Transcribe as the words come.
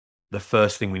the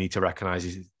first thing we need to recognize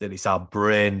is that it's our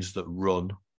brains that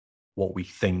run what we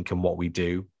think and what we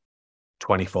do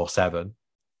 24/7.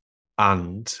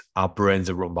 And our brains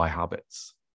are run by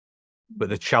habits. But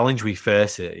the challenge we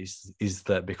face is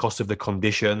that because of the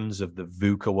conditions of the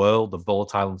VUCA world, the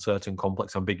volatile, uncertain,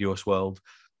 complex, ambiguous world,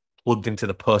 plugged into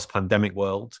the post-pandemic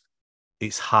world,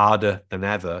 it's harder than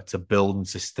ever to build and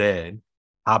sustain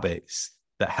habits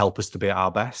that help us to be at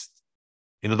our best.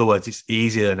 In other words, it's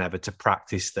easier than ever to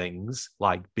practice things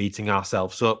like beating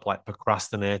ourselves up, like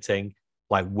procrastinating,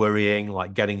 like worrying,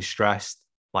 like getting stressed,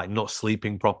 like not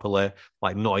sleeping properly,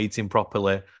 like not eating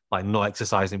properly, like not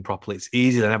exercising properly. It's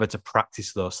easier than ever to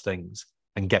practice those things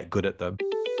and get good at them.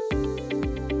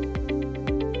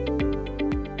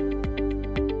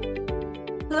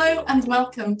 Hello and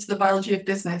welcome to the Biology of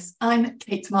Business. I'm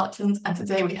Kate Marchand, and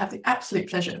today we have the absolute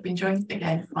pleasure of being joined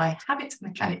again by Habit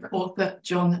Mechanic author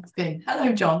John Finn.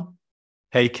 Hello, John.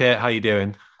 Hey, Kate, how you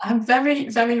doing? I'm very,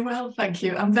 very well, thank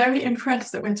you. I'm very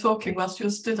impressed that we're talking whilst you're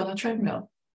stood on a treadmill.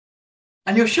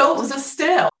 And your shoulders are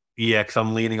still. Yeah, because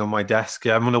I'm leaning on my desk.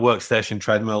 I'm on a workstation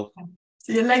treadmill.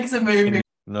 So your legs are moving.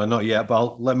 No, not yet,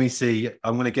 but let me see.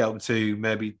 I'm going to get up to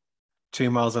maybe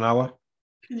 2 miles an hour.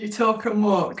 Can you talk and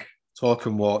walk? Talk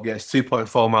and walk. Yeah, it's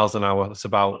 2.4 miles an hour. That's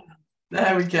about.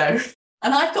 There we go.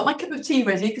 And I've got my cup of tea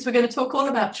ready because we're going to talk all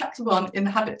about chapter 1 in the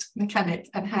Habit Mechanic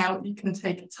and how you can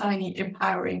take tiny,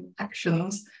 empowering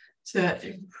actions to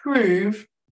improve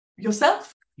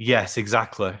yourself. Yes,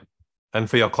 exactly. And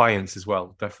for your clients as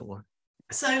well, definitely.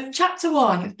 So chapter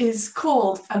 1 is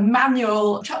called a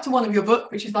manual. Chapter 1 of your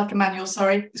book, which is like a manual,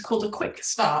 is called A Quick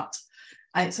Start.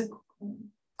 And it's a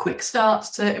quick start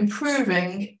to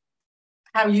improving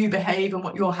how you behave and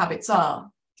what your habits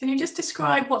are. Can you just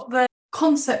describe what the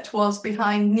concept was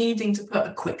behind needing to put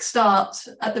a quick start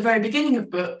at the very beginning of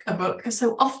a book? Because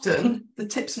so often the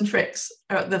tips and tricks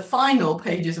are at the final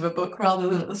pages of a book rather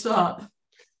than at the start.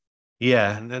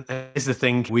 Yeah, and here's the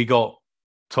thing. We got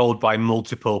told by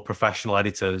multiple professional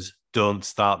editors, don't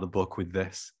start the book with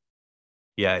this.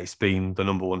 Yeah, it's been the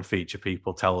number one feature.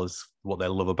 People tell us what they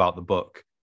love about the book.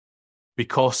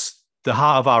 Because the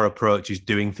heart of our approach is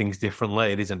doing things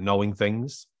differently. It isn't knowing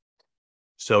things.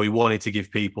 So we wanted to give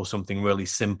people something really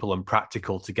simple and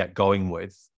practical to get going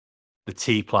with. The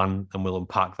T plan, and we'll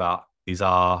unpack that,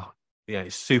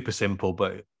 it's super simple,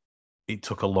 but it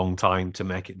took a long time to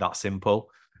make it that simple.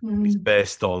 It's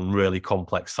based on really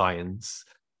complex science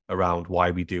around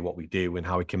why we do what we do and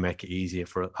how we can make it easier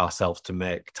for ourselves to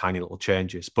make tiny little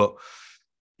changes. But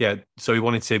yeah, so we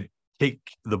wanted to kick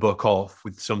the book off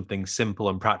with something simple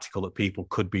and practical that people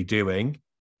could be doing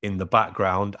in the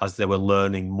background as they were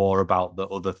learning more about the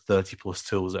other 30 plus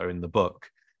tools that are in the book,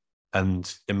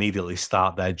 and immediately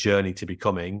start their journey to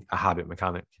becoming a habit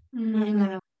mechanic.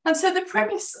 Mm-hmm. And so the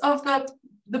premise of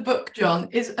the book, John,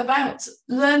 is about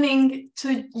learning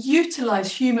to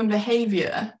utilize human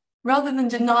behavior rather than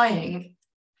denying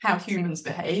how humans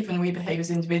behave and we behave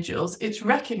as individuals. It's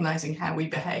recognizing how we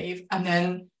behave and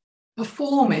then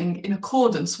performing in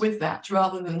accordance with that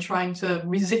rather than trying to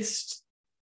resist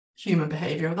human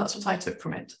behavior. That's what I took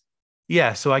from it.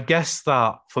 Yeah, so I guess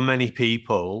that for many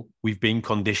people, we've been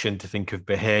conditioned to think of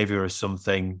behavior as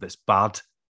something that's bad.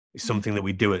 It's something that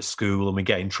we do at school and we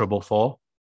get in trouble for.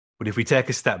 But if we take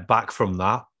a step back from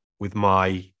that, with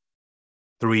my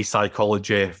 3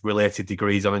 psychology-related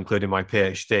degrees on, including my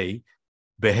PhD,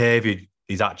 behavior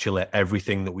is actually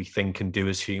everything that we think and do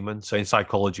as humans. So in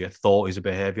psychology, a thought is a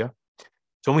behavior.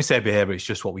 So when we say behavior, it's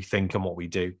just what we think and what we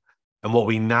do. And what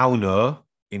we now know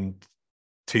in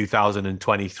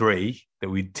 2023 that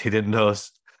we didn't know,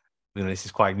 this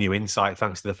is quite new insight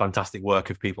thanks to the fantastic work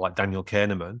of people like Daniel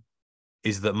Kahneman,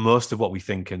 is that most of what we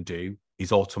think and do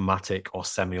is automatic or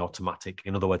semi-automatic.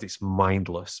 In other words, it's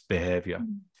mindless behavior.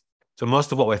 So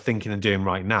most of what we're thinking and doing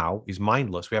right now is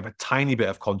mindless. We have a tiny bit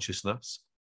of consciousness.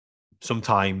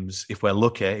 Sometimes, if we're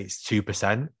lucky, it's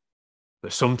 2%,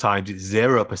 but sometimes it's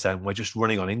 0%. We're just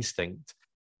running on instinct.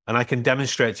 And I can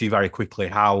demonstrate to you very quickly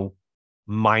how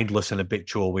mindless and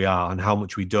habitual we are and how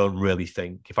much we don't really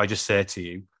think. If I just say to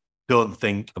you, don't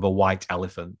think of a white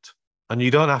elephant. And you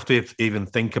don't have to even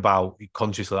think about it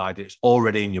consciously. It's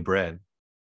already in your brain.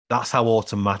 That's how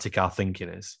automatic our thinking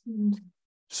is.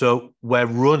 So we're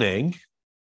running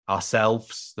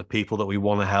ourselves, the people that we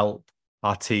want to help,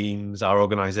 our teams, our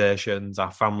organizations,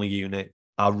 our family unit,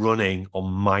 are running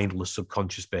on mindless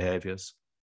subconscious behaviors.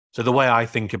 So the way I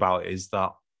think about it is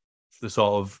that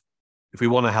if we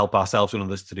want to help ourselves and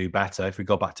others to do better, if we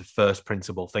go back to first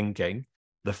principle thinking,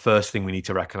 the first thing we need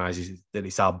to recognize is that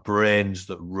it's our brains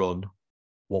that run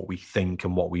what we think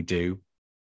and what we do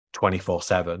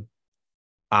 24/7.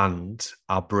 And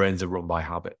our brains are run by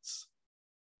habits.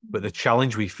 But the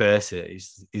challenge we face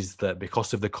is that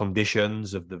because of the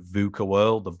conditions of the VUCA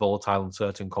world, the volatile,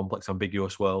 uncertain, complex,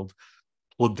 ambiguous world,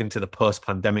 plugged into the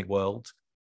post-pandemic world,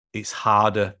 it's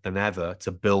harder than ever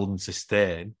to build and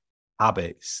sustain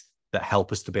habits that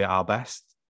help us to be at our best.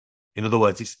 In other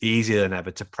words, it's easier than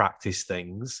ever to practice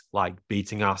things like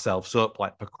beating ourselves up,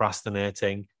 like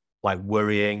procrastinating, like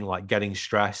worrying, like getting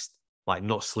stressed, like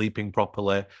not sleeping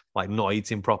properly, like not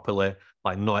eating properly,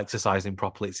 like not exercising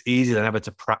properly. It's easier than ever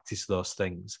to practice those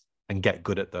things and get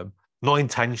good at them. Not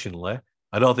intentionally.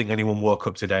 I don't think anyone woke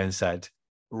up today and said,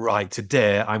 right,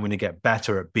 today I'm going to get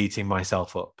better at beating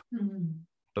myself up. Mm.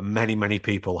 But many, many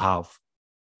people have,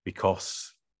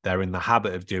 because they're in the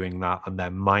habit of doing that and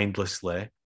they're mindlessly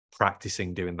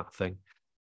practicing doing that thing.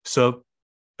 So,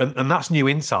 and that's new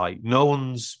insight. No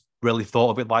one's really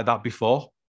thought of it like that before,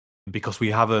 because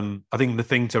we haven't. I think the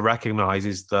thing to recognize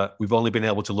is that we've only been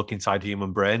able to look inside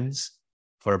human brains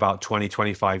for about 20,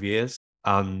 25 years.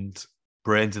 And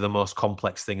brains are the most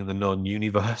complex thing in the known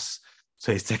universe.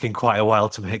 So it's taken quite a while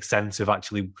to make sense of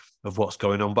what's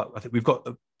going on. But I think we've got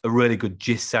a really good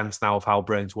gist sense now of how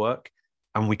brains work.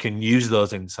 And we can use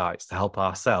those insights to help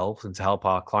ourselves and to help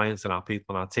our clients and our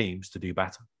people and our teams to do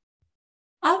better.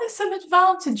 Are there some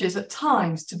advantages at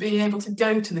times to being able to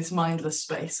go to this mindless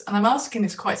space? And I'm asking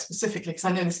this quite specifically because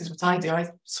I know this is what I do. I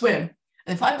swim.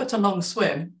 And if I've got a long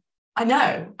swim,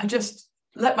 I just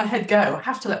let my head go. I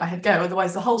have to let my head go.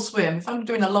 Otherwise, the whole swim, if I'm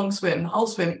doing a long swim, the whole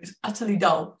swim is utterly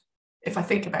dull if I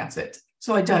think about it.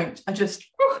 So I don't. I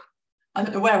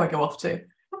don't know where I go off to.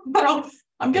 Well,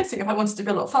 I'm guessing if I wanted to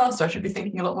go a lot faster, I should be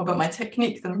thinking a lot more about my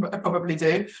technique than I probably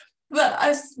do.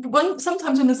 But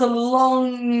sometimes when there's a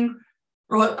long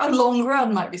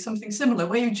run might be something similar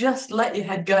where you just let your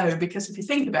head go, because if you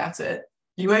think about it,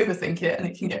 you overthink it and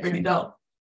it can get really dull.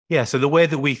 Yeah, so the way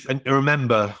that and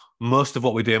remember, most of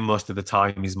what we're doing most of the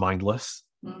time is mindless.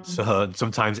 So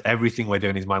sometimes everything we're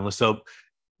doing is mindless. So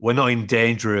we're not in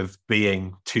danger of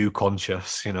being too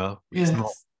conscious, Yes. It's not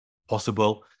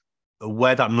possible.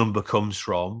 Where that number comes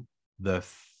from, the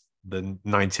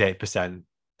 98%,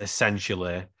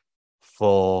 essentially,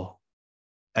 for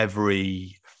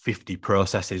every 50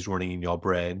 processes running in your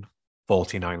brain,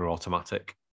 49 are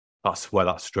automatic. That's where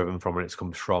that's driven from, and it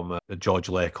comes from George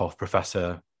Lakoff,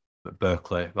 professor at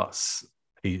Berkeley.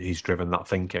 He's driven that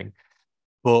thinking.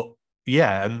 But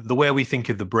yeah, and the way we think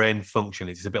of the brain function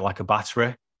is it's a bit like a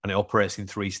battery, and it operates in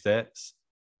 3 states.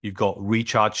 You've got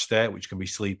recharge state, which can be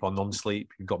sleep or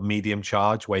non-sleep. You've got medium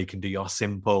charge, where you can do your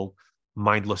simple,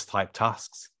 mindless type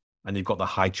tasks. And you've got the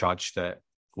high charge state,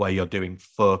 where you're doing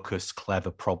focused,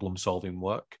 clever problem-solving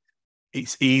work.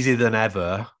 It's easier than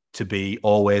ever to be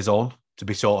always on, to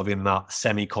be sort of in that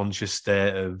semi-conscious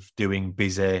state of doing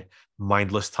busy,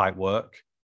 mindless type work.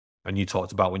 And you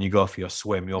talked about when you go for your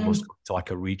swim, you almost go to like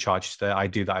a recharge state. I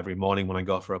do that every morning when I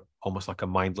go for almost like a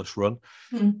mindless run.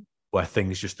 Where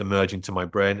things just emerge into my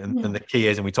brain. And the key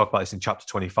is, and we talk about this in chapter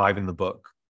 25 in the book,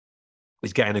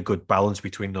 is getting a good balance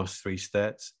between those 3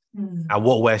 states. And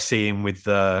what we're seeing with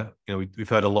we've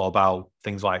heard a lot about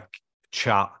things like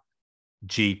Chat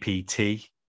GPT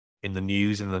in the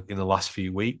news in the last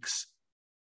few weeks.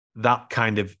 That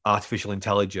kind of artificial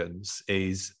intelligence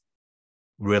is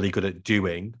really good at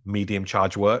doing medium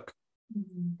charge work,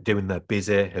 doing their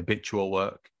busy, habitual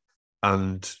work.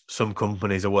 And some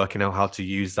companies are working out how to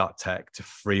use that tech to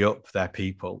free up their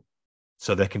people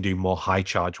so they can do more high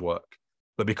charge work.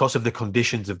 But because of the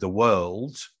conditions of the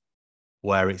world,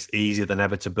 where it's easier than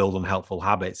ever to build unhelpful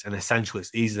habits, and essentially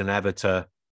it's easier than ever to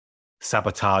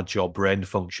sabotage your brain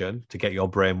function, to get your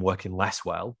brain working less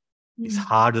well, it's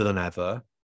harder than ever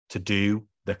to do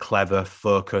the clever,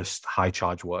 focused, high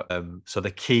charge work. So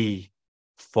the key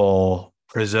for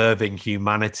preserving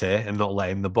humanity and not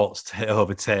letting the bots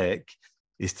overtake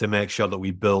is to make sure that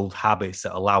we build habits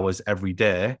that allow us every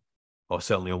day, or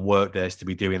certainly on work days, to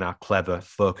be doing our clever,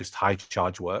 focused, high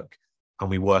charge work. And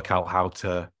we work out how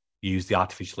to use the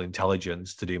artificial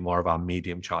intelligence to do more of our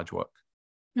medium charge work.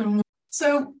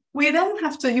 So we then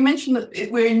have to, you mentioned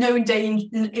that we're in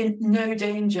no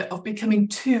danger of becoming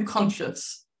too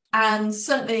conscious. And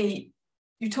certainly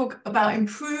you talk about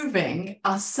improving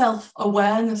our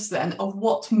self-awareness then of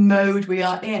what mode we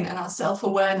are in, and our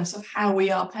self-awareness of how we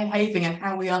are behaving and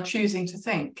how we are choosing to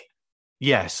think.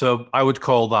 Yeah, so I would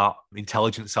call that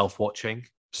intelligent self-watching.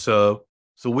 So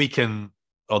we can,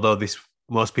 although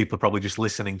most people are probably just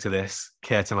listening to this,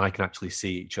 Kate and I can actually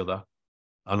see each other.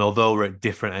 And although we're at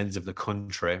different ends of the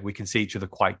country, we can see each other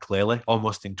quite clearly,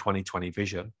 almost in 20/20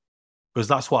 vision. Because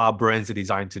that's what our brains are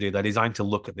designed to do. They're designed to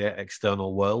look at the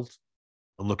external world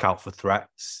and look out for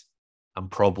threats and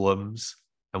problems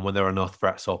And when there are no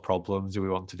threats or problems, we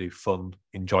want to do fun,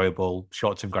 enjoyable,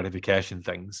 short-term gratification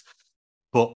things.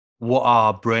 But what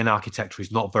our brain architecture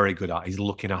is not very good at is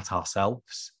looking at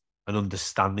ourselves and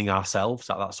understanding ourselves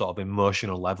at that sort of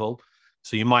emotional level.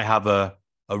 So you might have a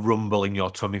rumble in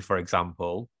your tummy, for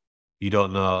example. You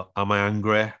don't know, am I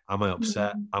angry? Am I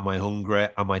upset? Am I hungry?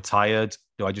 Am I tired?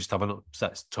 Do I just have an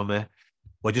upset tummy?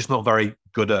 We're just not very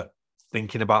good at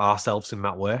thinking about ourselves in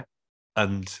that way.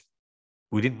 And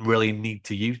we didn't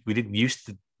used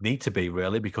to need to be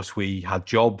really, because we had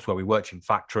jobs where we worked in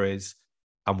factories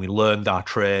and we learned our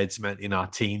trades in our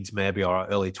teens, maybe, or our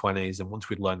early 20s. And once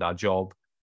we'd learned our job,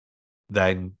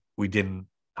 then we didn't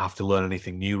have to learn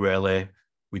anything new, really.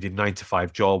 We did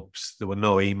 9-to-5 jobs. There were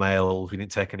no emails. We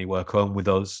didn't take any work home with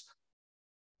us.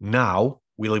 Now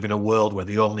we live in a world where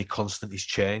the only constant is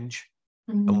change.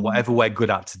 And whatever we're good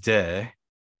at today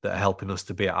that are helping us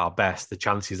to be at our best, the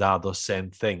chances are those same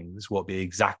things won't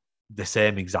be the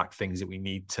same exact things that we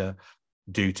need to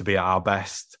do to be at our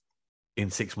best in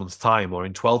 6 months' time or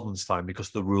in 12 months' time,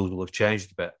 because the rules will have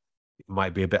changed a bit. It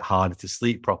might be a bit harder to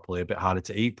sleep properly, a bit harder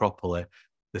to eat properly.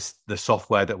 The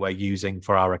software that we're using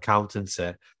for our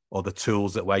accountancy, or the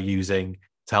tools that we're using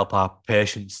to help our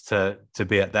patients to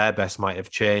be at their best, might have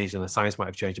changed, and the science might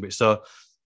have changed a bit. So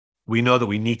we know that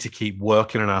we need to keep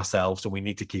working on ourselves, and we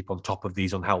need to keep on top of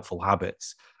these unhelpful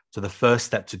habits. So the first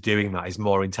step to doing that is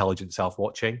more intelligent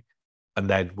self-watching. And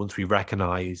then once we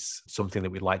recognize something that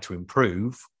we'd like to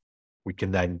improve, we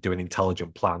can then do an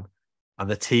intelligent plan. And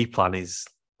the T plan is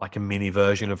like a mini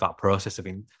version of that process of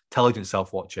intelligent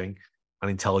self-watching and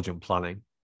intelligent planning.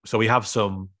 So we have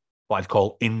some what I'd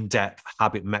call in-depth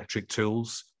habit metric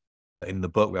tools in the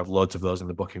book. We have loads of those in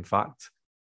the book, in fact,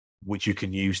 which you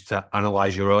can use to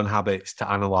analyze your own habits,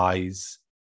 to analyze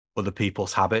other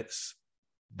people's habits.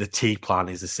 The T plan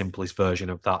is the simplest version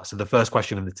of that. So the first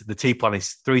question in the T plan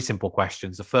is 3 simple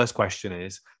questions. The first question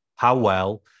is, how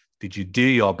well did you do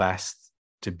your best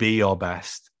to be your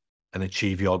best and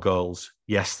achieve your goals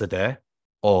yesterday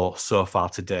or so far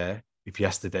today? If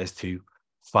yesterday is too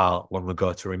far long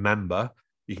ago to remember,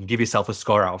 you can give yourself a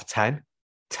score out of 10.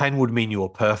 10 would mean you were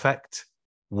perfect.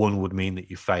 1 would mean that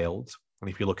you failed. And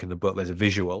if you look in the book, there's a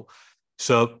visual.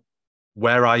 So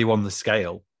where are you on the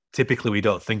scale? Typically, we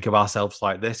don't think of ourselves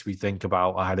like this. We think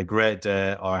about, I had a great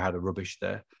day or I had a rubbish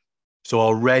day. So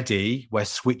already we're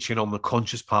switching on the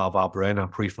conscious part of our brain, our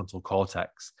prefrontal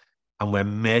cortex, and we're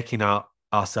making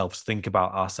ourselves think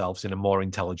about ourselves in a more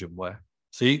intelligent way.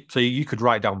 So you could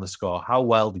write down the score. How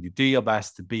well did you do your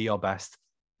best to be your best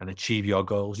and achieve your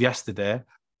goals yesterday?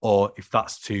 Or if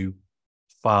that's too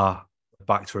far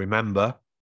back to remember,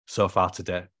 so far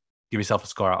today. Give yourself a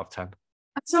score out of 10.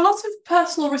 It's a lot of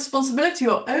personal responsibility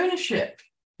or ownership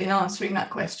in answering that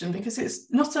question, because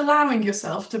it's not allowing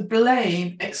yourself to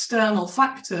blame external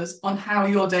factors on how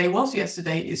your day was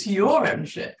yesterday. It's your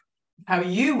ownership, how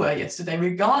you were yesterday,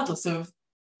 regardless of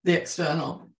the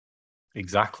external.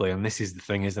 Exactly. And this is the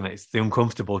thing, isn't it? It's the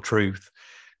uncomfortable truth.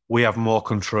 We have more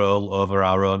control over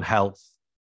our own health,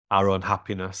 our own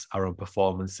happiness, our own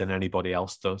performance than anybody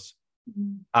else does.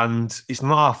 And it's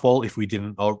not our fault if we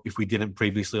didn't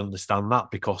previously understand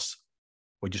that, because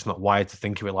we're just not wired to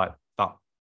think of it like that.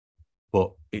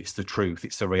 But it's the truth.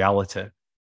 It's the reality.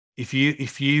 If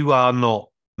you are not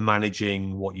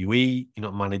managing what you eat, you're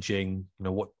not managing,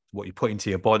 what you put into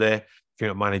your body, if you're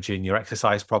not managing your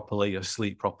exercise properly, your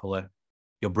sleep properly,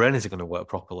 your brain isn't going to work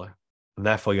properly. And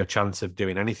therefore your chance of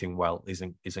doing anything well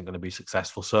isn't going to be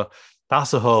successful. So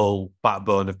that's the whole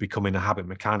backbone of becoming a habit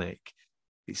mechanic.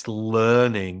 It's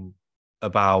learning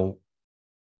about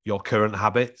your current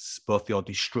habits, both your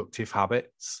destructive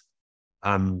habits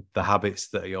and the habits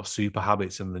that are your super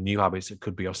habits, and the new habits that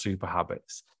could be your super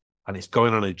habits. And it's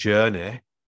going on a journey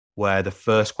where the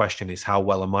first question is, how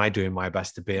well am I doing my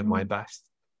best to be at my best?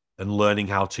 And learning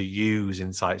how to use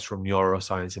insights from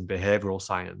neuroscience and behavioral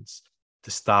science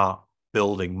to start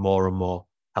building more and more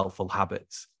helpful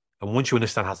habits. And once you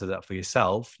understand how to do that for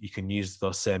yourself, you can use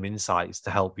those same insights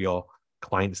to help your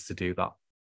clients to do that.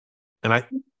 And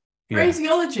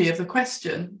phraseology of the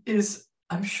question is,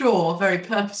 I'm sure, very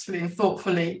purposefully and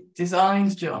thoughtfully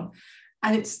designed, John.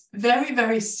 And it's very,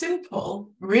 very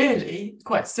simple, really,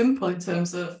 quite simple in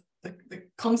terms of the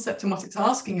concept and what it's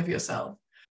asking of yourself.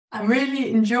 I'm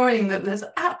really enjoying that there's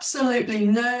absolutely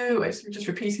no, just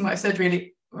repeating what I said,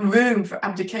 really, room for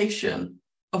abdication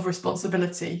of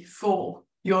responsibility for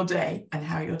your day and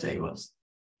how your day was.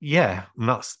 Yeah, and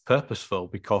that's purposeful,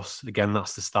 because, again,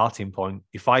 that's the starting point.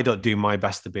 If I don't do my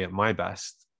best to be at my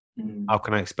best, how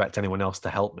can I expect anyone else to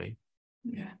help me?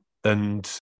 Yeah. And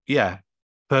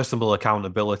personal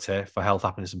accountability for health,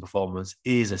 happiness, and performance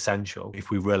is essential if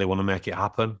we really want to make it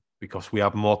happen. because we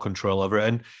have more control over it.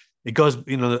 And it goes,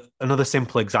 another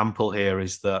simple example here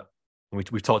is that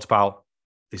we've talked about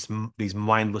these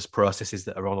mindless processes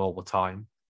that are on all the time.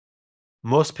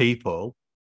 Most people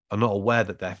are not aware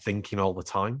that they're thinking all the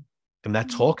time, and they're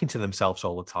talking to themselves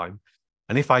all the time.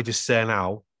 And if I just say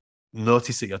now,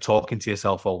 notice that you're talking to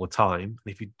yourself all the time.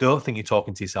 And if you don't think you're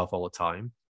talking to yourself all the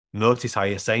time, notice how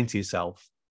you're saying to yourself,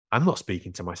 I'm not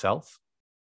speaking to myself.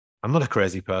 I'm not a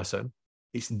crazy person.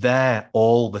 It's there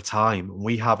all the time.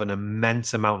 We have an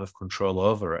immense amount of control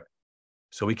over it.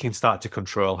 So we can start to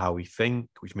control how we think,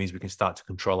 which means we can start to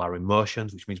control our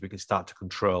emotions, which means we can start to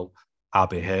control our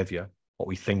behavior, what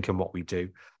we think and what we do.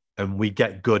 And we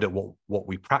get good at what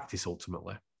we practice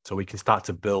ultimately. So we can start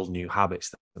to build new habits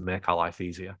that make our life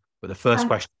easier. But the first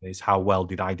question is, how well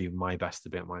did I do my best to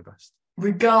be at my best?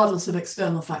 Regardless of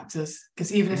external factors,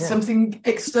 because even if something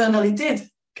externally did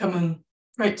come and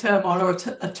create turmoil or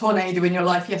a tornado in your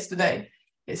life yesterday,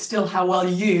 it's still how well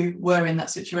you were in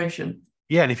that situation.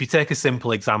 Yeah, and if you take a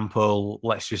simple example,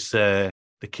 let's just say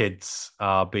the kids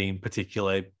are being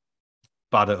particularly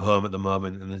bad at home at the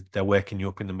moment and they're waking you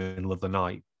up in the middle of the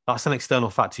night. That's an external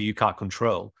factor you can't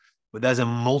control. But there's a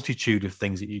multitude of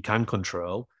things that you can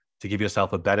control to give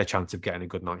yourself a better chance of getting a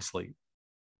good night's sleep.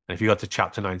 And if you go to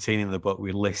chapter 19 in the book,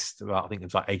 we list about, I think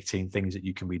it's like 18 things that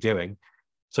you can be doing.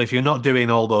 So if you're not doing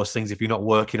all those things, if you're not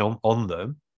working on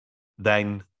them,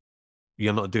 then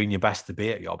you're not doing your best to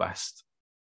be at your best.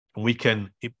 And we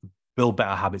can build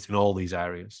better habits in all these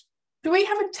areas. Do we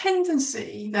have a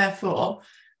tendency, therefore,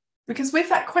 because with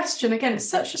that question, again, it's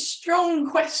such a strong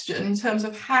question in terms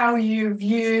of how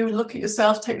you look at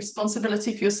yourself, take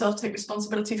responsibility for yourself, take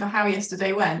responsibility for how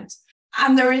yesterday went.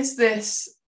 And there is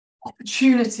this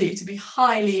opportunity to be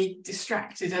highly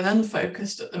distracted and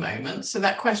unfocused at the moment. So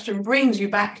that question brings you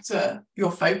back to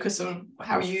your focus on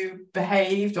how you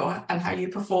behaved and how you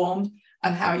performed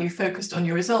and how you focused on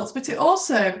your results. But it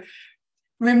also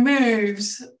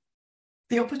removes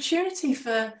the opportunity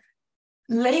for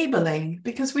labeling,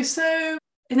 because we're so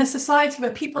in a society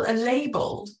where people are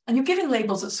labeled, and you're given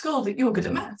labels at school that you're good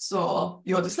at maths or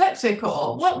you're dyslexic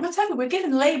or whatever. We're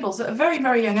given labels at a very,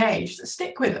 very young age that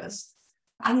stick with us.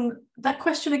 And that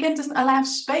question, again, doesn't allow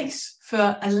space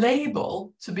for a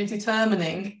label to be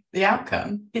determining the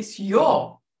outcome. It's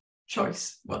your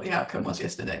choice what the outcome was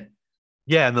yesterday.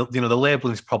 Yeah, and the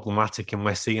labeling is problematic, and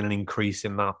we're seeing an increase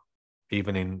in that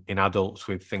even in adults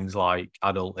with things like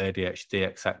adult ADHD,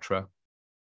 etc.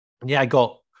 Yeah,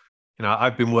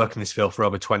 I've been working in this field for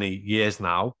over 20 years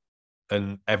now,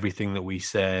 and everything that we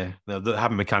say, the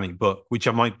Habit Mechanic book, which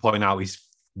I might point out is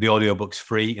the audiobook's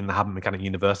free in the Habit Mechanic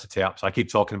University app. So I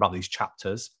keep talking about these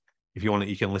chapters. If you want it,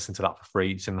 you can listen to that for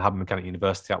free. It's in the Habit Mechanic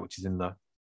University app, which is in the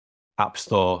App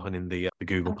Store and in the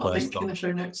Google Play Store. In the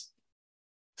show notes.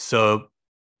 So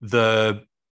a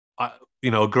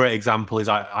great example is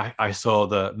I saw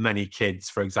that many kids,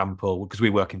 for example, because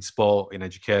we work in sport, in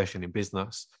education, in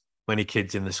business, many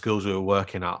kids in the schools we were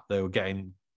working at, they were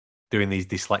doing these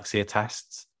dyslexia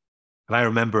tests. And I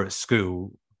remember at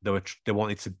school, they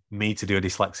wanted me to do a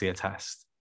dyslexia test.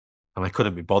 And I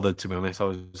couldn't be bothered, to be honest. I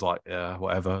was like, yeah,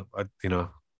 whatever.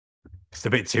 It's a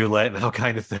bit too late now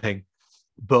kind of thing.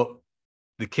 But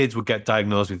the kids would get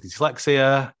diagnosed with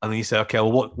dyslexia. And then you say, okay,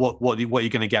 well, what are you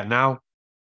going to get now?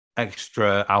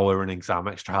 Extra hour in exam,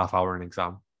 extra half hour in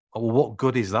exam. Well, what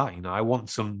good is that? I want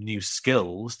some new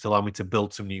skills to allow me to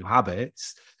build some new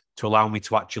habits, to allow me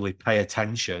to actually pay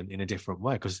attention in a different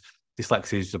way. Because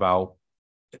dyslexia is about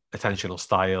attentional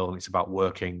style, and it's about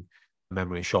working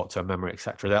memory, short-term memory,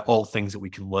 etc. They're all things that we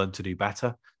can learn to do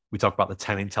better. We talk about the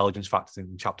 10 intelligence factors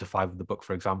in chapter 5 of the book,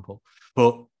 for example.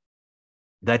 But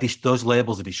those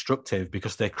labels are destructive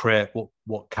because they create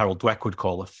what Carol Dweck would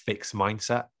call a fixed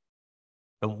mindset.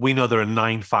 And we know there are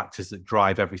 9 factors that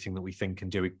drive everything that we think and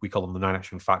do. We call them the 9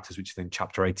 action factors, which is in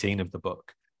chapter 18 of the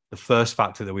book. The first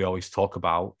factor that we always talk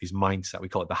about is mindset. We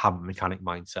call it the habit mechanic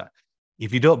mindset.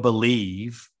 If you don't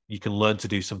believe you can learn to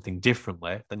do something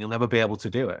differently, then you'll never be able to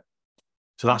do it.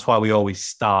 So that's why we always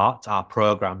start our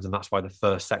programs, and that's why the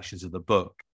first sections of the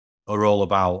book are all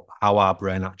about how our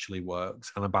brain actually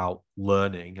works and about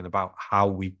learning and about how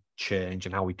we change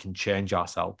and how we can change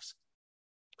ourselves.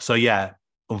 So yeah,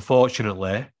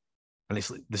 unfortunately, and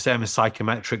it's the same as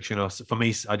psychometrics, for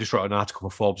me, I just wrote an article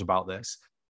for Forbes about this,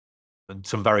 and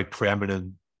some very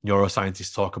preeminent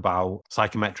neuroscientists talk about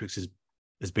psychometrics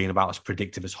as being about as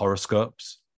predictive as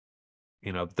horoscopes.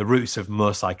 The roots of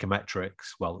most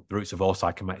psychometrics, the roots of all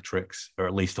psychometrics are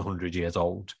at least 100 years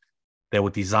old. They were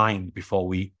designed before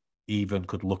we even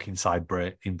could look inside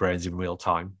brains in real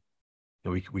time.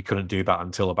 We couldn't do that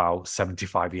until about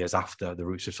 75 years after the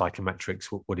roots of psychometrics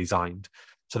were designed.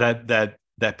 So they're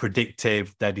they're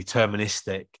predictive, they're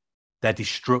deterministic, they're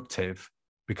destructive,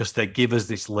 because they give us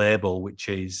this label which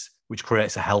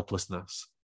creates a helplessness.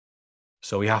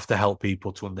 So we have to help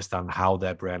people to understand how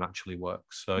their brain actually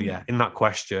works. So yeah, in that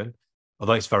question,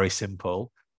 although it's very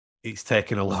simple, it's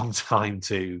taken a long time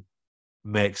to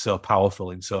make so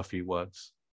powerful in so few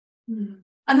words. And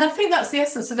I think that's the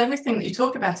essence of everything that you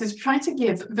talk about, is trying to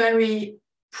give very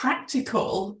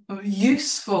practical,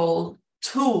 useful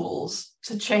tools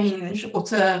to change or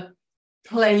to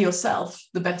play yourself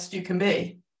the best you can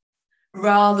be,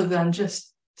 rather than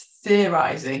just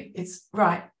theorizing. It's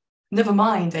right, never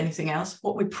mind anything else.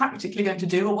 What we're practically going to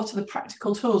do, or what are the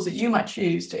practical tools that you might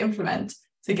choose to implement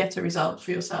to get a result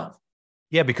for yourself?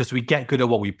 Yeah, because we get good at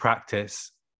what we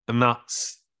practice. And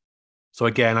that's, so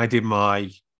again, I did my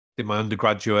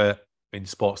undergraduate in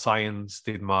sports science,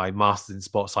 did my master's in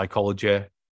sports psychology,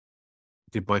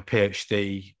 did my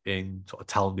PhD in sort of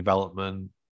talent development,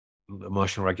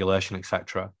 emotional regulation,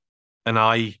 etc. And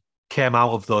I came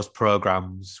out of those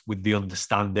programs with the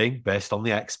understanding, based on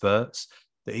the experts,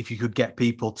 that if you could get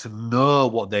people to know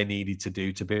what they needed to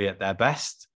do to be at their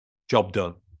best, job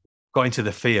done. Got into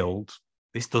the field,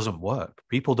 this doesn't work.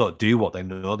 People don't do what they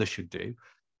know they should do.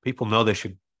 People know they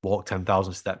should walk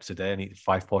 10,000 steps a day and eat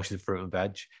 5 portions of fruit and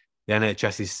veg. The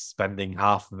NHS is spending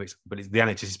half of its, the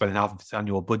NHS is spending half of its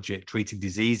annual budget treating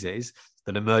diseases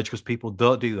that emerge because people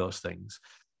don't do those things.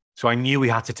 So I knew we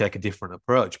had to take a different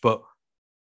approach. But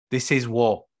this is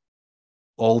what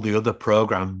all the other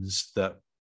programs that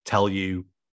tell you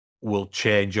will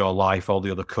change your life, all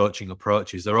the other coaching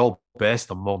approaches, they're all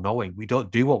based on more knowing. We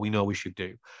don't do what we know we should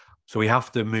do. So we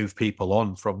have to move people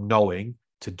on from knowing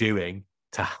to doing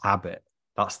to habit.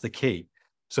 That's the key.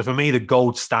 So for me, the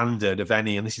gold standard of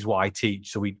any, and this is what I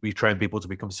teach, so we train people to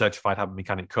become certified habit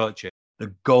mechanic coaches.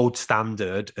 The gold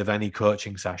standard of any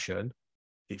coaching session,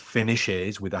 it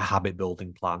finishes with a habit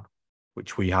building plan,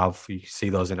 which we have. You see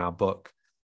those in our book,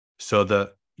 so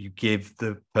that you give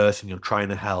the person you're trying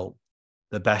to help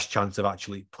the best chance of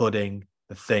actually putting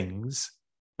the things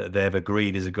that they've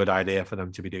agreed is a good idea for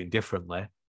them to be doing differently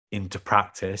into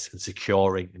practice and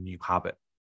securing a new habit.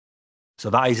 So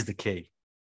that is the key.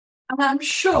 And I'm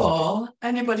sure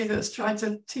anybody that's tried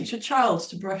to teach a child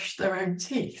to brush their own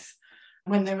teeth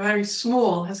when they're very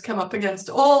small has come up against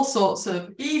all sorts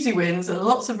of easy wins and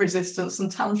lots of resistance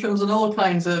and tantrums and all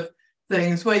kinds of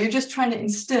things, where you're just trying to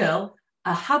instill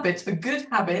a habit, a good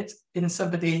habit, in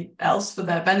somebody else for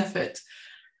their benefit.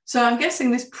 So I'm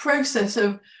guessing this process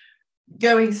of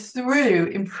going through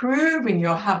improving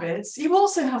your habits, you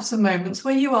also have some moments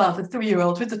where you are the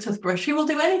 3-year-old with the toothbrush who will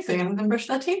do anything and then brush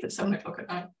their teeth at 7 o'clock at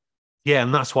night. Yeah,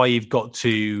 and that's why you've got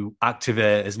to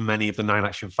activate as many of the 9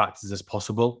 action factors as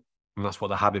possible. And that's what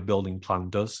the habit building plan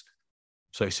does.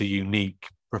 So it's a unique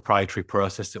proprietary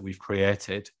process that we've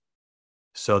created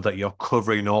so that you're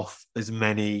covering off as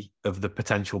many of the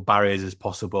potential barriers as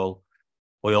possible.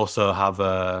 We also have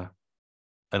an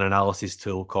analysis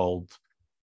tool called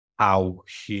How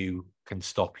Hugh Can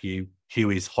Stop You. Hugh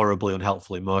is horribly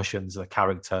unhelpful emotions, the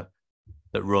character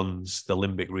that runs the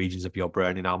limbic regions of your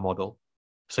brain in our model.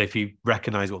 So if you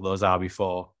recognize what those are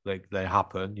before they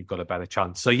happen, you've got a better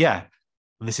chance. So yeah,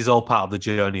 and this is all part of the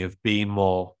journey of being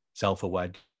more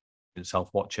self-aware and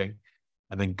self-watching,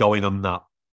 and then going on that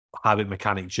habit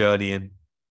mechanic journey and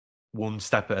one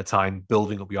step at a time,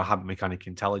 building up your habit mechanic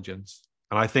intelligence.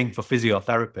 And I think for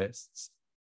physiotherapists,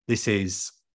 this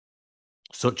is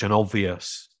such an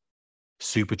obvious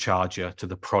supercharger to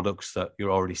the products that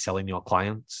you're already selling your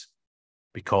clients.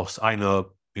 Because I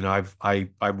know, I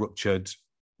ruptured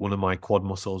one of my quad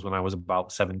muscles when I was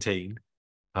about 17.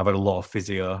 I've had a lot of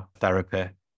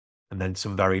physiotherapy, and then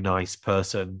some very nice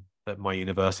person at my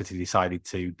university decided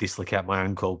to dislocate my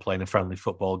ankle playing a friendly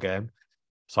football game.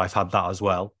 So I've had that as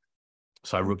well.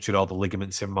 So I ruptured all the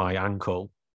ligaments in my ankle.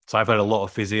 So I've had a lot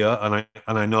of physio, and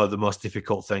I know the most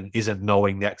difficult thing isn't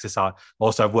knowing the exercise.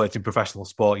 Also, I've worked in professional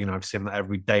sport. I've seen that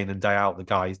every day in and day out, the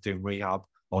guys doing rehab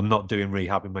or not doing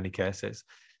rehab in many cases.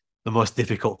 The most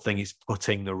difficult thing is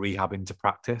putting the rehab into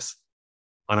practice.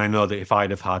 And I know that if I'd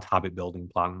have had habit building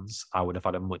plans, I would have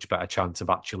had a much better chance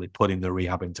of actually putting the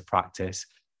rehab into practice,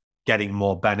 getting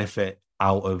more benefit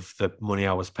out of the money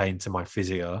I was paying to my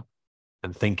physio,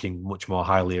 and thinking much more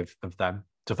highly of them.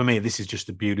 So for me, this is just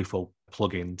a beautiful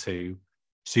plug-in to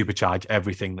supercharge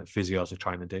everything that physios are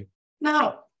trying to do.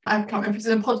 Now, I can't remember if it's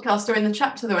in a podcast or in the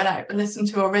chapter that went out and listened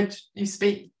to or read you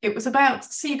speak. It was about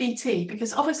CBT,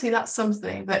 because obviously that's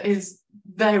something that is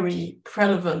very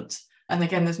prevalent. And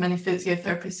again, there's many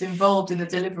physiotherapists involved in the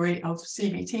delivery of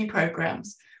CBT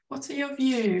programs. What are your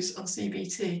views on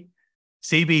CBT?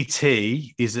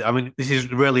 CBT is, this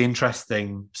is a really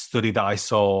interesting study that I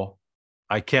saw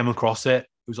I came across it.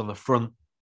 It was on the front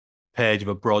page of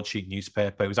a broadsheet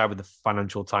newspaper. It was either the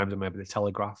Financial Times or maybe the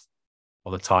Telegraph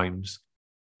or the Times.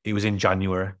 It was in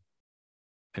January,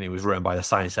 and it was written by the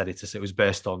science editor. So it was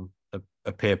based on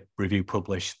a peer review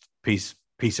published piece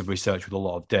of research with a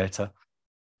lot of data.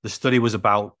 The study was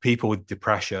about people with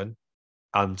depression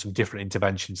and some different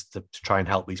interventions to try and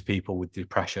help these people with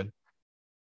depression.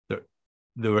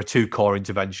 There were two core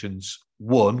interventions.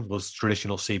 One was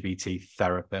traditional CBT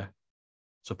therapy.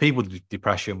 So people with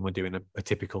depression were doing a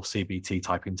typical CBT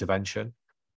type intervention.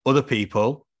 Other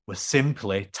people were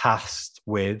simply tasked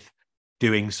with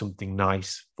doing something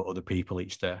nice for other people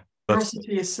each day.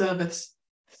 Recipe is service.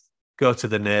 Go to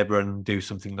the neighbour and do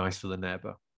something nice for the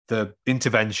neighbour. The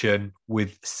intervention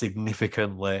with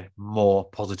significantly more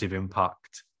positive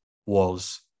impact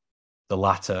was the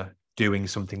latter, doing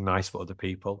something nice for other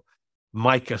people.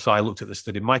 So I looked at the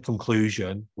study. My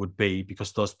conclusion would be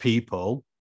because those people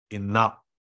in that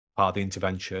part of the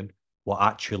intervention were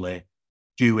actually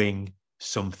doing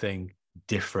something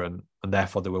different, and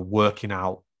therefore they were working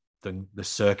out the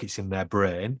circuits in their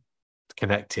brain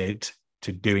connected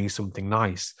to doing something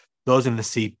nice. Those in the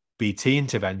CBT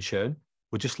intervention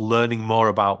were just learning more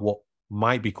about what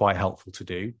might be quite helpful to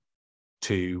do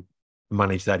to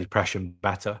manage their depression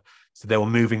better. So they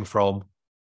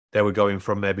were going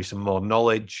from maybe some more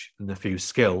knowledge and a few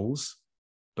skills,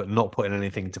 but not putting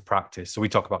anything into practice. So we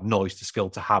talk about knowledge to skill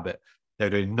to habit. They're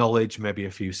doing knowledge, maybe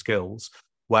a few skills,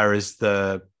 whereas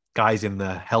the guys in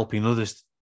the helping others,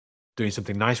 doing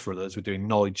something nice for others, were doing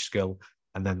knowledge, skill,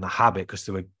 and then the habit because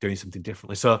they were doing something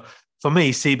differently. So for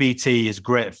me, CBT is a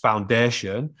great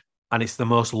foundation, and it's the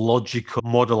most logical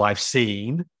model I've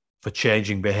seen for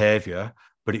changing behavior,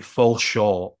 but it falls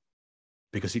short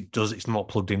because it's not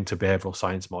plugged into behavioral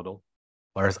science model,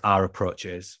 whereas our approach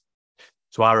is.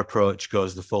 So our approach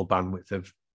goes the full bandwidth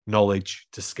of knowledge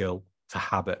to skill to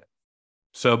habit.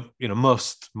 So,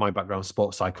 my background,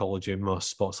 sports psychology, most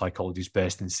sports psychology is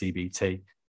based in CBT.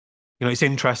 It's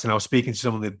interesting. I was speaking to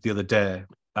someone the other day,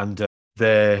 and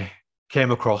they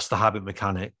came across The Habit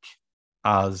Mechanic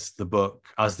as the book,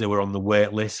 as they were on the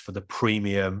wait list for the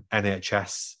premium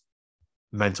NHS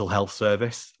mental health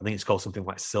service. I think it's called something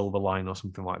like Silverline or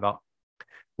something like that,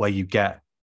 where you get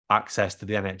access to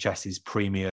the NHS's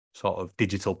premium sort of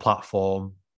digital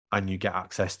platform, and you get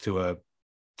access to a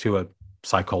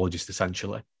psychologist,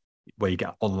 essentially, where you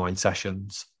get online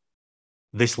sessions.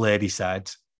 This lady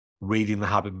said reading The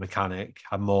Habit Mechanic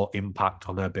had more impact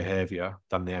on her behavior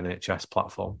than the NHS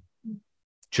platform,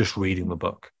 just reading the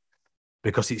book,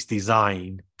 because it's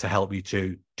designed to help you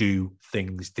to do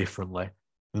things differently,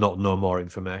 not know more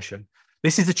information.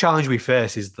 This is the challenge we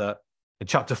face, is that in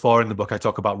chapter 4 in the book, I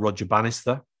talk about Roger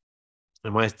Bannister.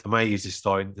 And I might use this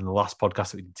story in the last podcast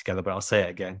that we did together, but I'll say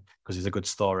it again because it's a good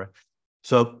story.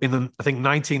 So I think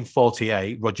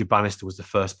 1948, Roger Bannister was the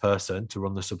first person to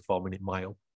run the sub 4-minute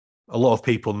mile. A lot of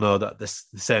people know that the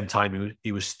same time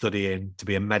he was studying to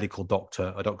be a medical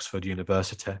doctor at Oxford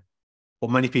University.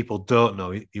 What many people don't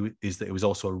know is that he was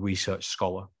also a research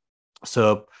scholar.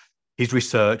 So his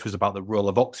research was about the role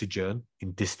of oxygen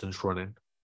in distance running.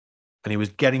 And he was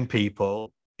getting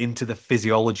people into the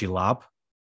physiology lab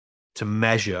to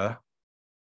measure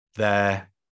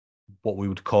their, what we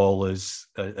would call as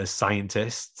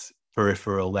scientists,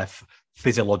 their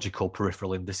physiological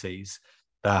peripheral indices,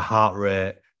 their heart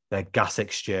rate, their gas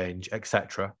exchange,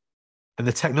 etc. And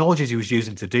the technologies he was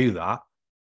using to do that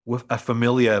are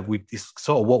familiar with this,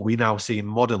 sort of what we now see in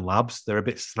modern labs. They're a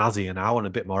bit snazzier now and a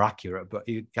bit more accurate, but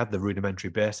he had the rudimentary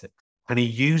basics. And he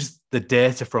used the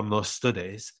data from those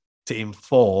studies to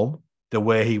inform the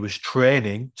way he was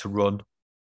training to run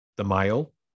the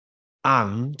mile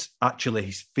and actually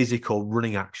his physical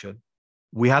running action.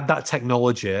 We had that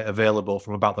technology available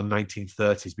from about the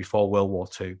 1930s, before World War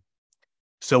II.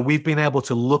 So we've been able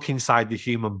to look inside the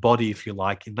human body, if you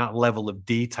like, in that level of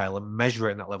detail and measure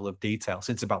it in that level of detail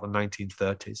since about the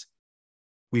 1930s.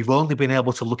 We've only been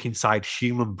able to look inside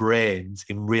human brains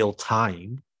in real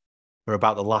time for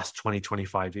about the last 20,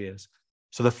 25 years.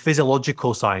 So the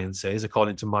physiological sciences,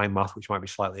 according to my math, which might be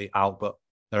slightly out, but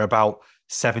they're about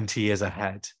 70 years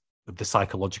ahead of the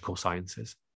psychological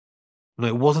sciences. And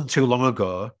it wasn't too long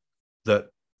ago that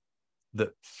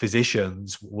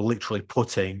physicians were literally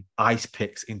putting ice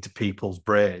picks into people's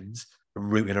brains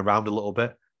and rooting around a little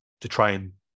bit to try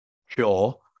and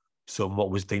cure some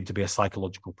what was deemed to be a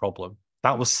psychological problem.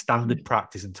 That was standard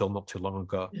practice until not too long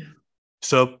ago. Yeah.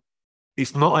 So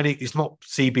it's not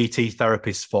CBT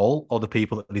therapists' fault or the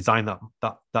people that designed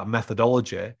that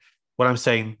methodology. What I'm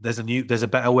saying, there's a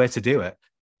better way to do it.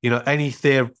 Any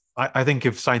theory, I think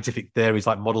of scientific theories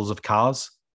like models of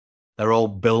cars. They're all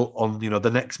built on, the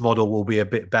next model will be a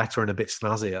bit better and a bit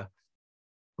snazzier.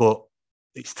 But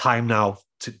it's time now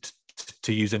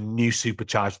to use a new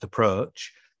supercharged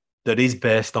approach that is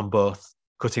based on both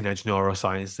cutting edge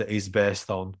neuroscience, that is based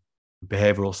on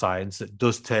behavioral science, that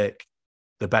does take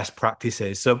the best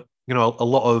practices. So, a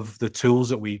lot of the tools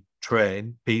that we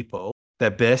train people, they're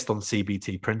based on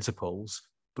CBT principles,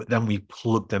 but then we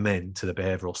plug them into the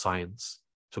behavioral science.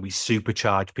 So we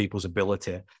supercharge people's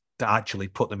ability to actually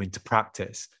put them into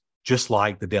practice, just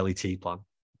like the daily T plan.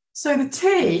 So the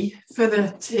T for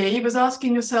the T was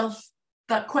asking yourself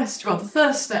that question. Well, the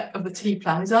first step of the T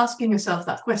plan is asking yourself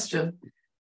that question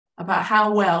about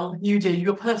how well you did,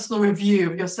 your personal review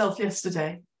of yourself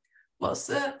yesterday. What's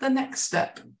the next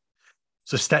step?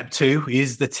 So step 2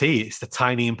 is the T. It's the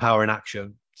tiny empowering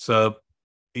action. So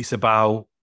it's about,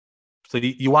 so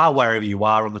you are wherever you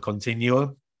are on the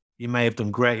continuum. You may have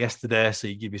done great yesterday, so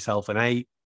you give yourself an 8.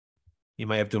 You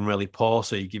may have done really poor,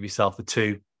 so you give yourself a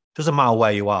 2. Doesn't matter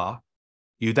where you are.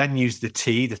 You then use the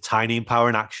T, the tiny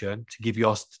empowering action,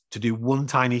 to do one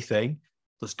tiny thing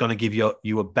that's going to give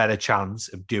you a better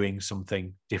chance of doing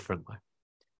something differently.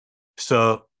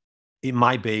 So it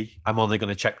might be, I'm only going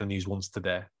to check the news once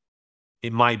today.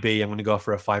 It might be, I'm going to go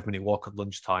for a 5-minute walk at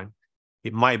lunchtime.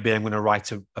 It might be, I'm going to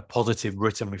write a positive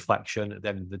written reflection at the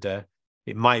end of the day.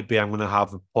 It might be, I'm going to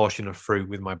have a portion of fruit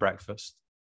with my breakfast.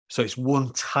 So it's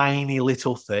one tiny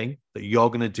little thing that you're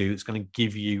going to do that's going to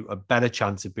give you a better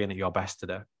chance of being at your best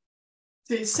today.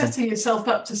 So it's setting yourself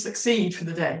up to succeed for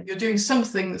the day. You're doing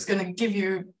something that's going to give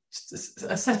you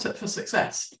a setup for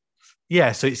success.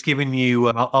 Yeah, so it's giving you,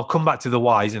 I'll come back to the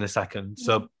whys in a second.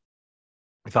 So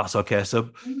if that's okay. So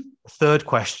the third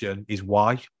question is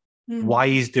why? Why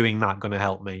is doing that going to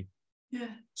help me? Yeah.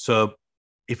 So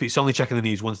if it's only checking the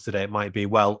news once today, it might be,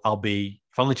 well,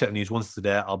 if I only check the news once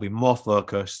today, I'll be more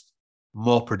focused,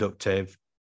 more productive,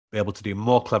 be able to do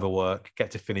more clever work,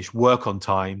 get to finish work on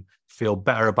time, feel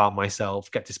better about myself,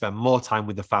 get to spend more time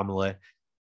with the family,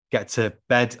 get to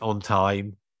bed on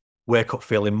time, wake up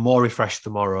feeling more refreshed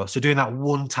tomorrow. So doing that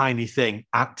one tiny thing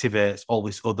activates all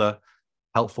this other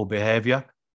helpful behavior.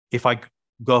 If I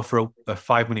go for a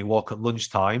 5-minute walk at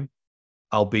lunchtime,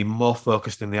 I'll be more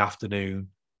focused in the afternoon,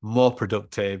 more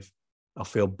productive. I'll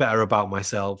feel better about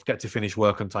myself, get to finish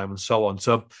work on time, and so on.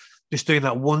 So just doing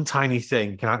that one tiny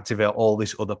thing can activate all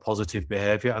this other positive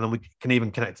behavior. And then we can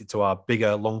even connect it to our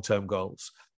bigger long-term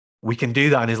goals. We can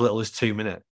do that in as little as 2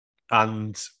 minutes.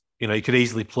 And, you could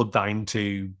easily plug that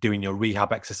into doing your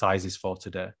rehab exercises for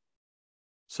today.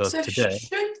 So today,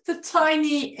 should the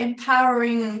tiny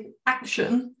empowering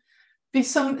action be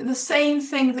the same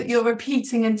thing that you're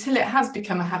repeating until it has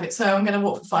become a habit? So I'm going to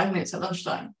walk for 5 minutes at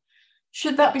lunchtime.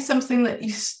 Should that be something that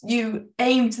you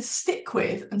aim to stick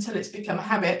with until it's become a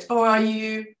habit? Or are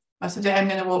you, today I'm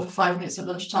going to walk for 5 minutes at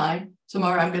lunchtime,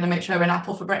 tomorrow I'm going to make sure I have an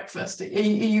apple for breakfast? Are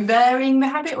you varying the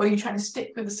habit, or are you trying to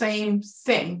stick with the same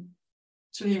thing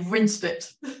so you've rinsed it?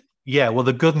 Yeah, well,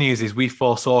 the good news is we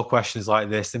foresaw questions like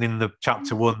this. And in the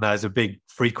chapter 1, there's a big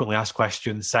frequently asked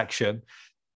questions section.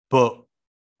 But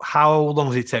how long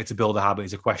does it take to build a habit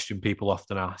is a question people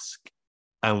often ask.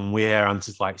 And we hear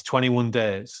answers like, it's 21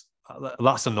 days.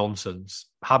 That's a nonsense.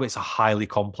 Habits are highly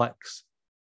complex.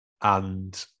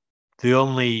 And the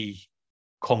only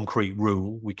concrete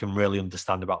rule we can really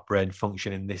understand about brain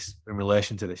function in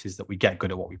relation to this is that we get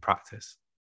good at what we practice.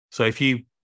 So if you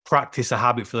practice a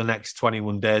habit for the next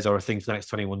 21 days or a thing for the next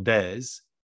 21 days,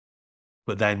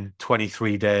 but then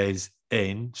 23 days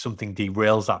in, something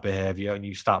derails that behavior and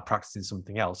you start practicing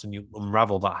something else and you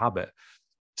unravel that habit.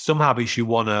 Some habits you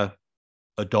want to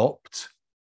adopt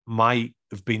might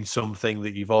have been something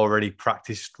that you've already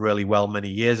practiced really well many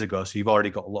years ago. So you've already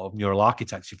got a lot of neural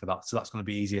architecture for that. So that's going to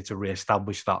be easier to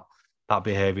reestablish that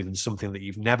behavior than something that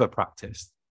you've never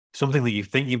practiced. Something that you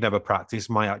think you've never practiced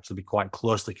might actually be quite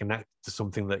closely connected to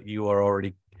something that you are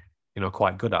already,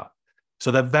 quite good at. So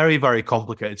they're very, very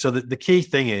complicated. So the key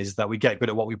thing is that we get good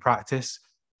at what we practice.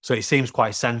 So it seems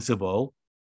quite sensible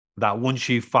that once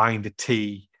you find a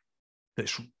T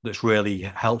that's really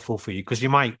helpful for you, because you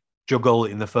might juggle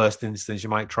in the first instance, you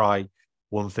might try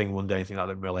one thing one day and think that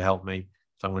didn't really help me,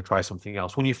 so I'm going to try something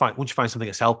else. Once you find something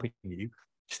that's helping you,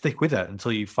 stick with it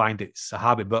until you find it's a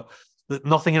habit. But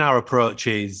nothing in our approach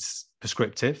is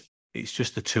prescriptive. It's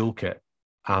just a toolkit.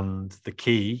 And the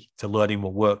key to learning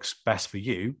what works best for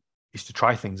you is to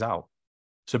try things out.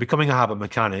 So becoming a habit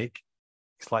mechanic,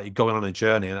 it's like you're going on a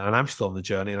journey, and I'm still on the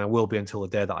journey, and I will be until the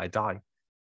day that I die.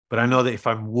 But I know that if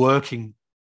I'm working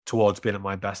towards being at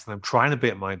my best and I'm trying to be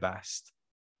at my best,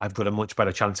 I've got a much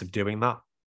better chance of doing that.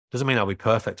 Doesn't mean I'll be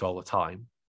perfect all the time.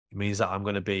 It means that I'm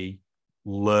going to be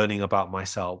learning about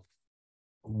myself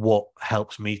what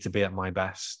helps me to be at my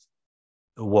best,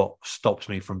 what stops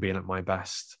me from being at my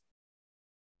best,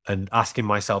 and asking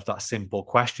myself that simple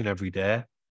question every day,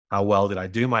 how well did I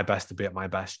do my best to be at my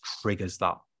best, triggers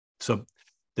that. So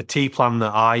the T plan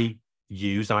that I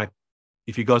use,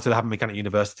 if you go to the Habit Mechanic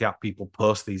University app, people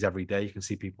post these every day. You can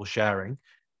see people sharing.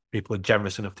 People are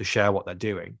generous enough to share what they're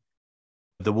doing.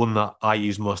 The one that I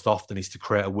use most often is to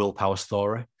create a willpower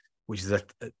story, which is a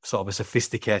sort of a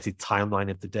sophisticated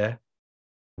timeline of the day,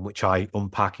 which I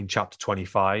unpack in chapter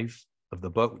 25 of the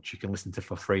book, which you can listen to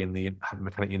for free in the Habit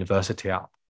Mechanic University app.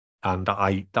 And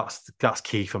that's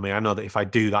key for me. I know that if I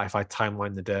do that, if I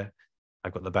timeline the day,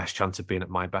 I've got the best chance of being at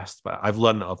my best. But I've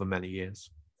learned that over many years.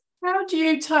 How do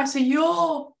you tie? So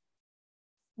your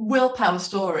willpower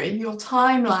story, your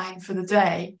timeline for the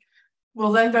day,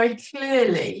 will then very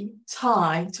clearly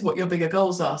tie to what your bigger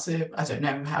goals are. So I don't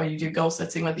know how you do goal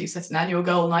setting, whether you set an annual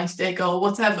goal, 90-day goal,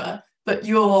 whatever, but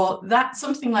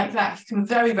something like that can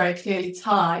very, very clearly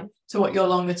tie to what your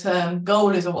longer term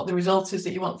goal is or what the result is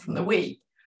that you want from the week.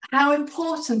 How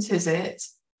important is it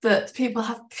that people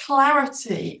have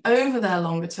clarity over their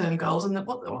longer term goals, and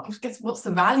what's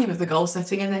the value of the goal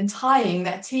setting, and then tying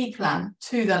their T plan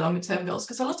to their longer term goals?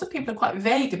 Because a lot of people are quite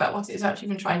vague about what it is actually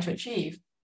been trying to achieve.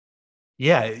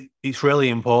 Yeah, it's really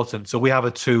important. So we have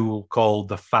a tool called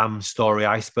the FAM Story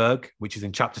Iceberg, which is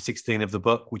in chapter 16 of the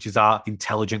book, which is our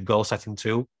intelligent goal setting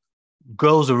tool.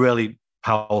 Goals are really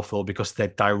powerful because they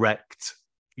direct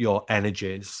your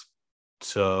energies.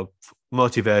 So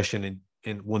motivation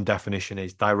in one definition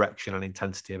is direction and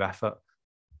intensity of effort.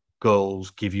 Goals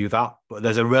give you that, but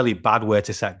there's a really bad way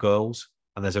to set goals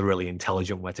and there's a really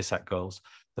intelligent way to set goals.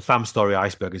 The FAM Story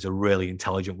Iceberg is a really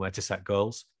intelligent way to set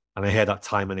goals. And I hear that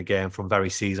time and again from very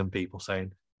seasoned people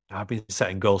saying, I've been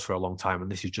setting goals for a long time and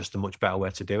this is just a much better way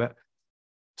to do it.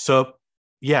 So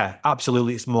yeah,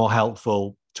 absolutely. It's more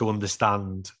helpful to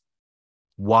understand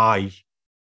why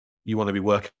you want to be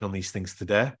working on these things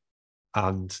today.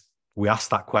 And we ask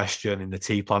that question in the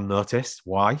T plan notice,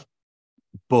 why?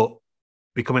 But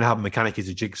becoming a habit mechanic is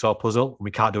a jigsaw puzzle and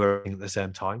we can't do everything at the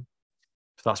same time.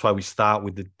 So that's why we start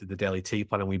with the daily T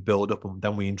plan and we build up and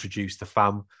then we introduce the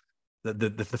FAM.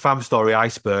 The FAM Story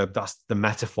Iceberg, that's the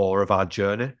metaphor of our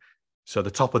journey. So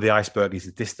the top of the iceberg is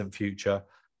the distant future.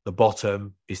 The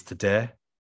bottom is today,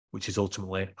 which is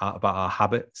ultimately about our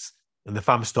habits. And the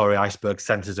FAM Story Iceberg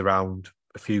centers around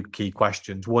a few key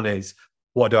questions. One is,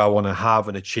 what do I want to have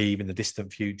and achieve in the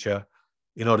distant future?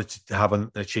 In order to have and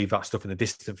achieve that stuff in the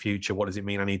distant future, what does it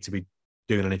mean I need to be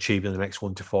doing and achieving in the next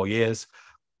 1 to 4 years?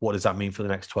 What does that mean for the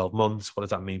next 12 months? What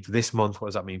does that mean for this month? What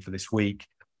does that mean for this week?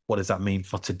 What does that mean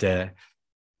for today?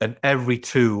 And every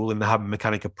tool in the habit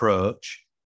mechanic approach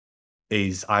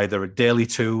is either a daily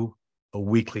tool, a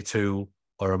weekly tool,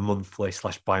 or a monthly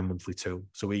 / bi-monthly tool.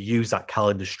 So we use that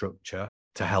calendar structure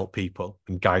to help people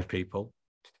and guide people.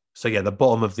 So yeah, the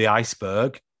bottom of the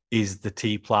iceberg is the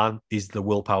T plan, is the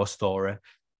willpower story,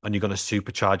 and you're going to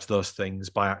supercharge those things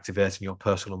by activating your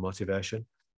personal motivation.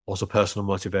 Also, personal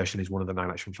motivation is one of the 9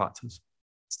 action factors.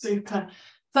 Super.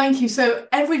 Thank you. So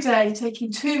every day, taking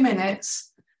 2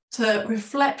 minutes to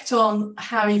reflect on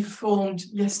how you performed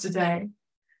yesterday,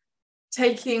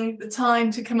 taking the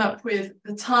time to come up with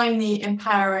the tiny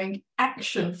empowering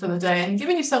action for the day and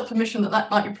giving yourself permission that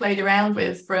might be played around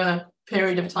with for a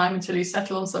period of time until you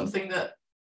settle on something that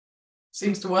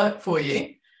seems to work for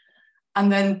you,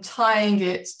 and then tying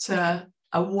it to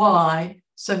a why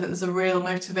so that there's a real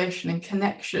motivation and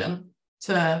connection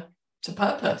to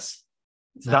purpose.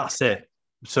 That's it.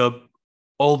 So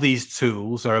all these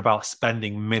tools are about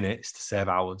spending minutes to save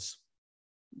hours.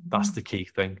 That's the key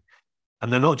thing.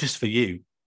 And they're not just for you.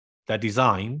 They're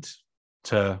designed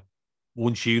to,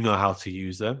 once you know how to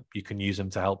use them, you can use them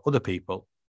to help other people,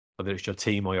 whether it's your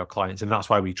team or your clients. And that's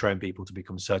why we train people to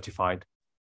become certified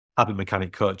habit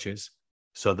mechanic coaches,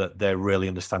 so that they really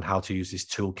understand how to use this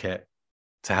toolkit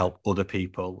to help other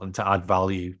people and to add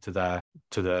value to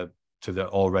the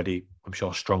already, I'm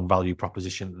sure, strong value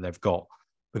proposition that they've got.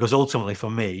 Because ultimately, for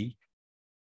me,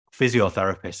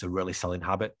 physiotherapists are really selling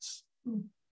habits.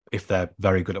 If they're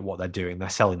very good at what they're doing, they're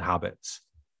selling habits.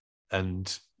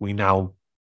 And we now,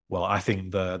 well, I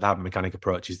think the habit mechanic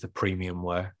approach is the premium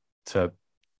way to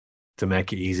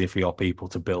make it easy for your people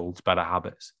to build better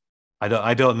habits.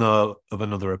 I don't know of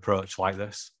another approach like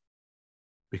this,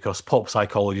 because pop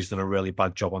psychology has done a really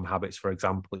bad job on habits. For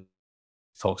example, it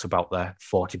talks about their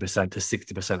 40% to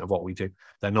 60% of what we do.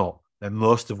 They're not. They're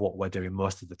most of what we're doing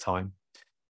most of the time.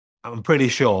 I'm pretty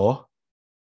sure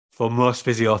for most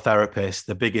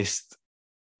physiotherapists,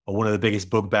 one of the biggest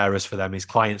bugbearers for them is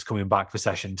clients coming back for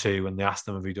session 2 and they ask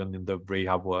them, have you done the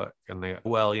rehab work? And they,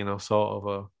 well, sort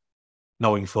of.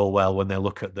 knowing full well when they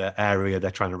look at the area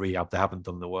they're trying to rehab, they haven't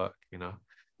done the work, you know.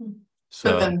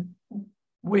 So, but then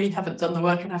we haven't done the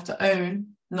work and have to own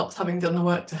not having done the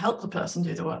work to help the person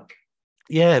do the work.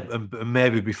 Yeah, and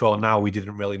maybe before now we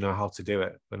didn't really know how to do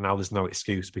it, but now there's no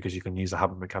excuse because you can use a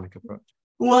habit mechanic approach.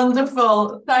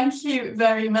 Wonderful. Thank you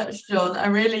very much, John. I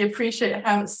really appreciate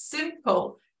how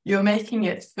simple you're making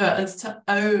it for us to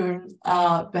own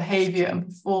our behaviour and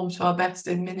perform to our best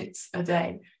in minutes a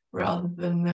day, rather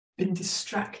than being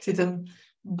distracted and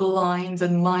blind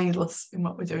and mindless in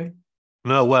what we're doing.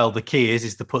 No, well, the key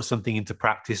is to put something into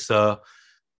practice so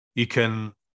you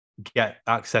can get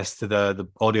access to the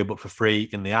audiobook for free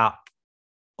in the app.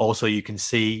 Also, you can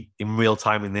see in real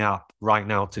time in the app right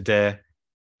now today,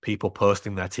 people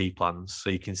posting their T plans. So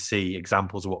you can see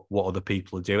examples of what other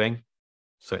people are doing.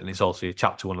 So, and it's also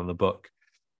chapter 1 on the book.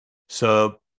 So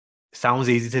it sounds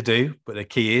easy to do, but the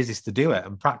key is to do it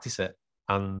and practice it.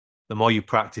 And the more you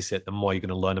practice it, the more you're going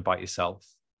to learn about yourself.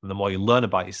 And the more you learn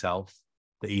about yourself,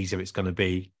 the easier it's going to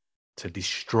be to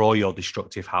destroy your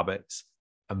destructive habits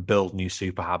and build new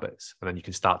super habits. And then you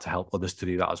can start to help others to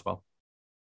do that as well.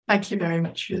 Thank you very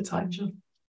much for your time, John.